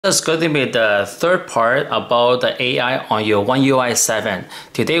This is going to be the third part about the AI on your One UI 7.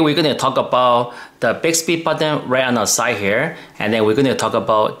 Today we're going to talk about the Bixby button right on the side here, and then we're going to talk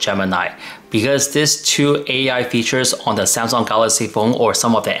about Gemini. Because these two AI features on the Samsung Galaxy phone or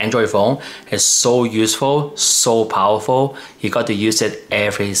some of the Android phone is so useful, so powerful, you got to use it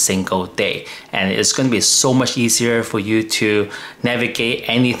every single day. And it's going to be so much easier for you to navigate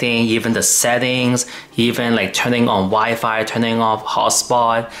anything, even the settings, even like turning on Wi-Fi, turning off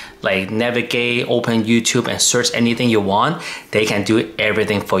hotspot, like navigate, open YouTube and search anything you want. They can do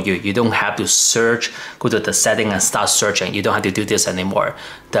everything for you. You don't have to search, go to the setting and start searching. You don't have to do this anymore.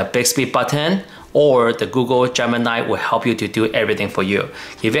 The Bixby button or the Google Gemini will help you to do everything for you.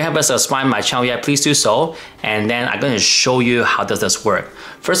 If you haven't subscribed my channel yet, please do so. And then I'm going to show you how does this work.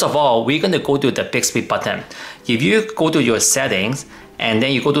 First of all, we're going to go to the Bixby button. If you go to your settings and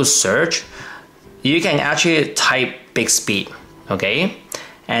then you go to search, you can actually type Bixby, okay?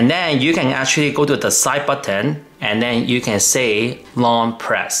 And then you can actually go to the side button and then you can say long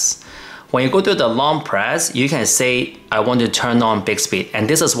press. When you go to the long press, you can say, I want to turn on Bixby. And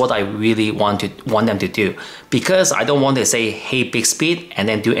this is what I really want them to do. Because I don't want to say, hey Bixby, and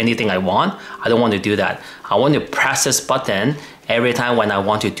then do anything I want. I don't want to do that. I want to press this button every time when I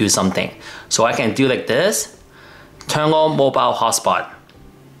want to do something. So I can do like this, turn on mobile hotspot.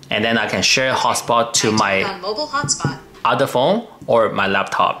 And then I can share hotspot to my mobile hotspot, other phone or my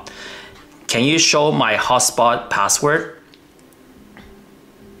laptop. Can you show my hotspot password?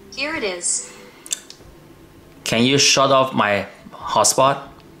 Here it is. Can you shut off my hotspot?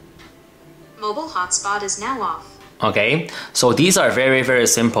 Mobile hotspot is now off. Okay, so these are very, very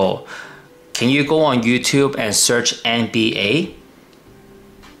simple. Can you go on YouTube and search NBA?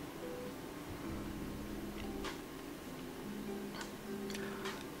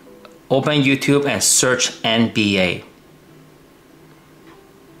 Open YouTube and search NBA.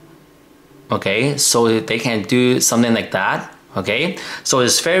 Okay, so they can do something like that. Okay, so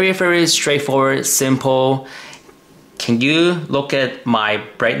it's very, very straightforward, simple. Can you look at my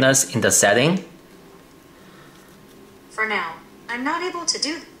brightness in the setting? For now, I'm not able to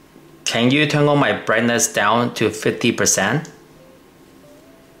do. Can you turn on my brightness down to 50%?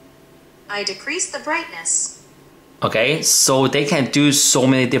 I decrease the brightness. Okay, so they can do so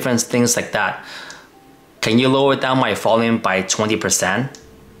many different things like that. Can you lower down my volume by 20%?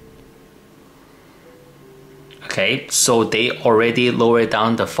 Okay, so they already lowered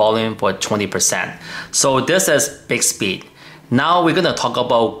down the volume for 20%. So this is Bixby. Now we're gonna talk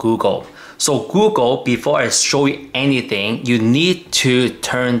about Google. So Google, before I show you anything, you need to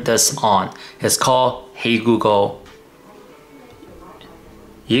turn this on. It's called Hey Google.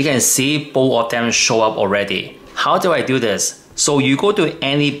 You can see both of them show up already. How do I do this? So you go to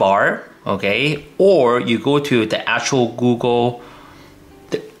any bar, okay, or you go to the actual Google.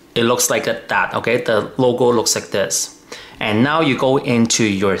 It looks like that, okay? The logo looks like this. And now you go into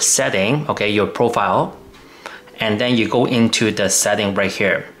your setting, okay, your profile, and then you go into the setting right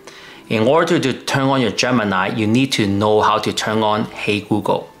here. In order to turn on your Gemini, you need to know how to turn on Hey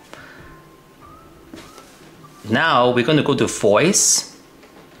Google. Now we're going to go to voice.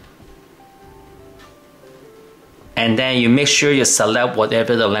 And then you make sure you select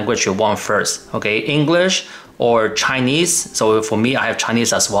whatever the language you want first, okay? English or Chinese. So for me, I have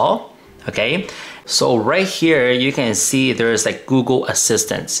Chinese as well, okay? So right here, you can see there's like Google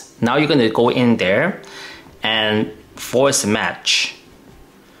Assistant. Now you're gonna go in there and voice match.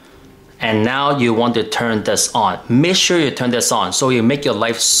 And now you want to turn this on. Make sure you turn this on so you make your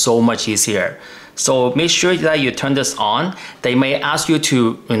life so much easier. So make sure that you turn this on. They may ask you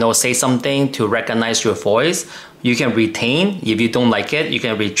to, say something to recognize your voice. You can retain. If you don't like it, you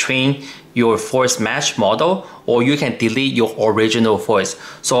can retrain your voice match model, or you can delete your original voice.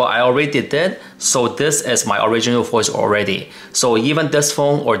 So I already did it. So this is my original voice already. So even this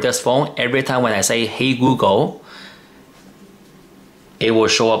phone or this phone, every time when I say Hey Google, it will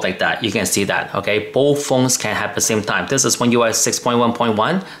show up like that. You can see that, okay? Both phones can have the same time. This is One UI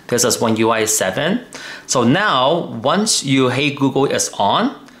 6.1.1. This is One UI 7. So now, once your Hey Google is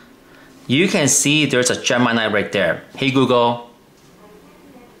on, you can see there's a Gemini right there. Hey Google,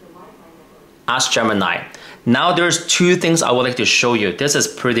 ask Gemini. Now there's two things I would like to show you. This is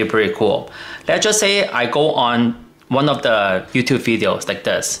pretty cool. Let's just say I go on one of the YouTube videos like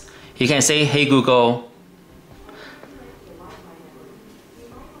this. You can say, Hey Google,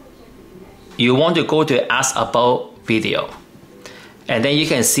 you want to go to ask about video. And then you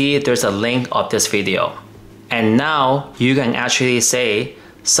can see there's a link of this video. And now you can actually say,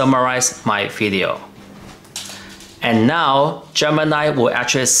 summarize my video. And now Gemini will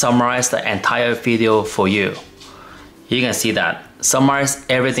actually summarize the entire video for you. You can see that. summarize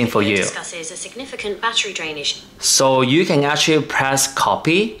everything for you. Discusses a significant battery drain issue. So you can actually press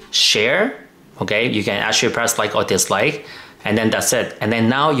copy, share, okay? You can actually press like or dislike, and then that's it. And then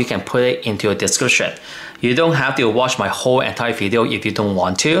now you can put it into your description. You don't have to watch my whole entire video if you don't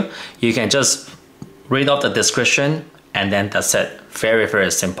want to. You can just read out the description and then that's it. Very,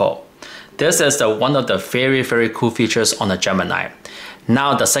 very simple. This is one of the very, very cool features on the Gemini.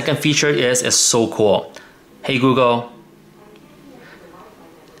 Now the second feature is so cool. Hey Google.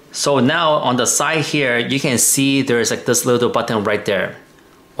 So now on the side here, you can see there's like this little button right there.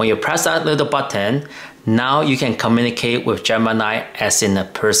 When you press that little button, now you can communicate with Gemini as in a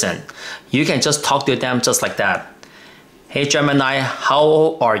person. You can just talk to them just like that. Hey Gemini, how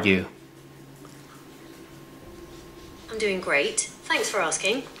old are you? I'm doing great. Thanks for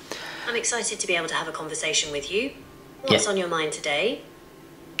asking. I'm excited to be able to have a conversation with you. What's on your mind today?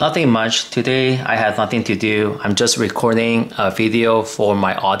 Nothing much. Today I have nothing to do. I'm just recording a video for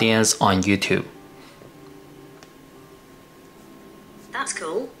my audience on YouTube. That's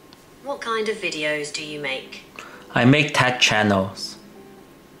cool. What kind of videos do you make? I make tech channels.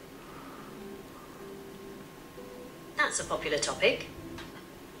 That's a popular topic.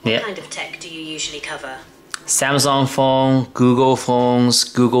 Yeah. What kind of tech do you usually cover? Samsung phone, Google phones,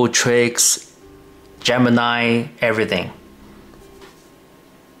 Google tricks, Gemini, everything.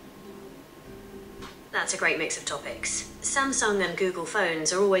 That's a great mix of topics. Samsung and Google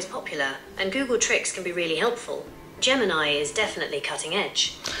phones are always popular, and Google tricks can be really helpful. Gemini is definitely cutting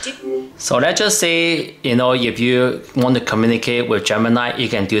edge. So let's just say, if you want to communicate with Gemini, you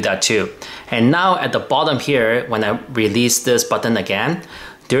can do that too. And now at the bottom here, when I release this button again,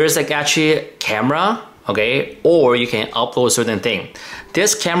 there is actually a camera, okay? Or you can upload certain thing.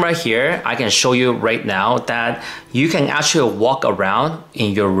 This camera here, I can show you right now that you can actually walk around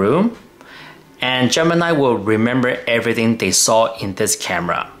in your room and Gemini will remember everything they saw in this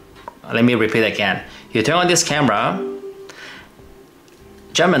camera. Let me repeat again. You turn on this camera,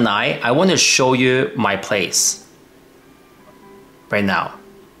 Gemini, I want to show you my place right now.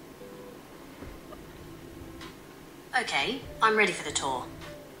 Okay, I'm ready for the tour.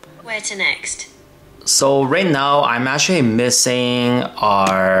 Where to next? So right now, I'm actually missing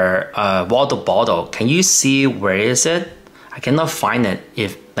our water bottle. Can you see where is it? I cannot find it.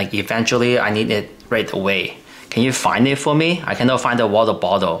 If eventually I need it right away. Can you find it for me? I cannot find the water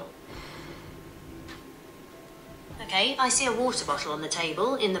bottle. Okay, I see a water bottle on the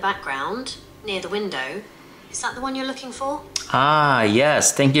table in the background, near the window. Is that the one you're looking for? Ah,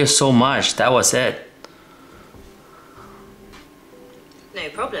 yes. Thank you so much. That was it. No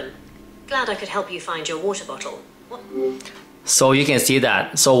problem. Glad I could help you find your water bottle. What? So you can see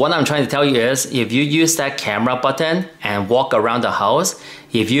that. So what I'm trying to tell you is if you use that camera button and walk around the house,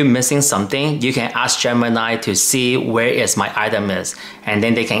 if you're missing something, you can ask Gemini to see where is my item is. And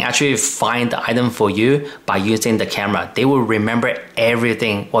then they can actually find the item for you by using the camera. They will remember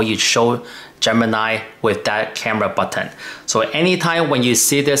everything what you show Gemini with that camera button. So anytime when you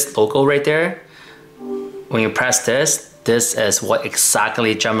see this logo right there, when you press this is what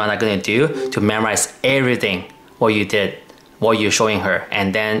exactly Gemini going to do to memorize everything what you did, what you're showing her,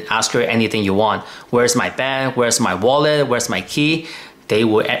 and then ask her anything you want. Where's my bag? Where's my wallet? Where's my key? They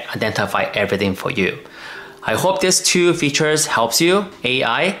will identify everything for you. I hope these two features helps you,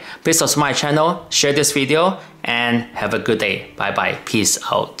 AI. Please subscribe my channel, share this video, and have a good day. Bye bye. Peace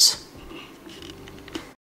out.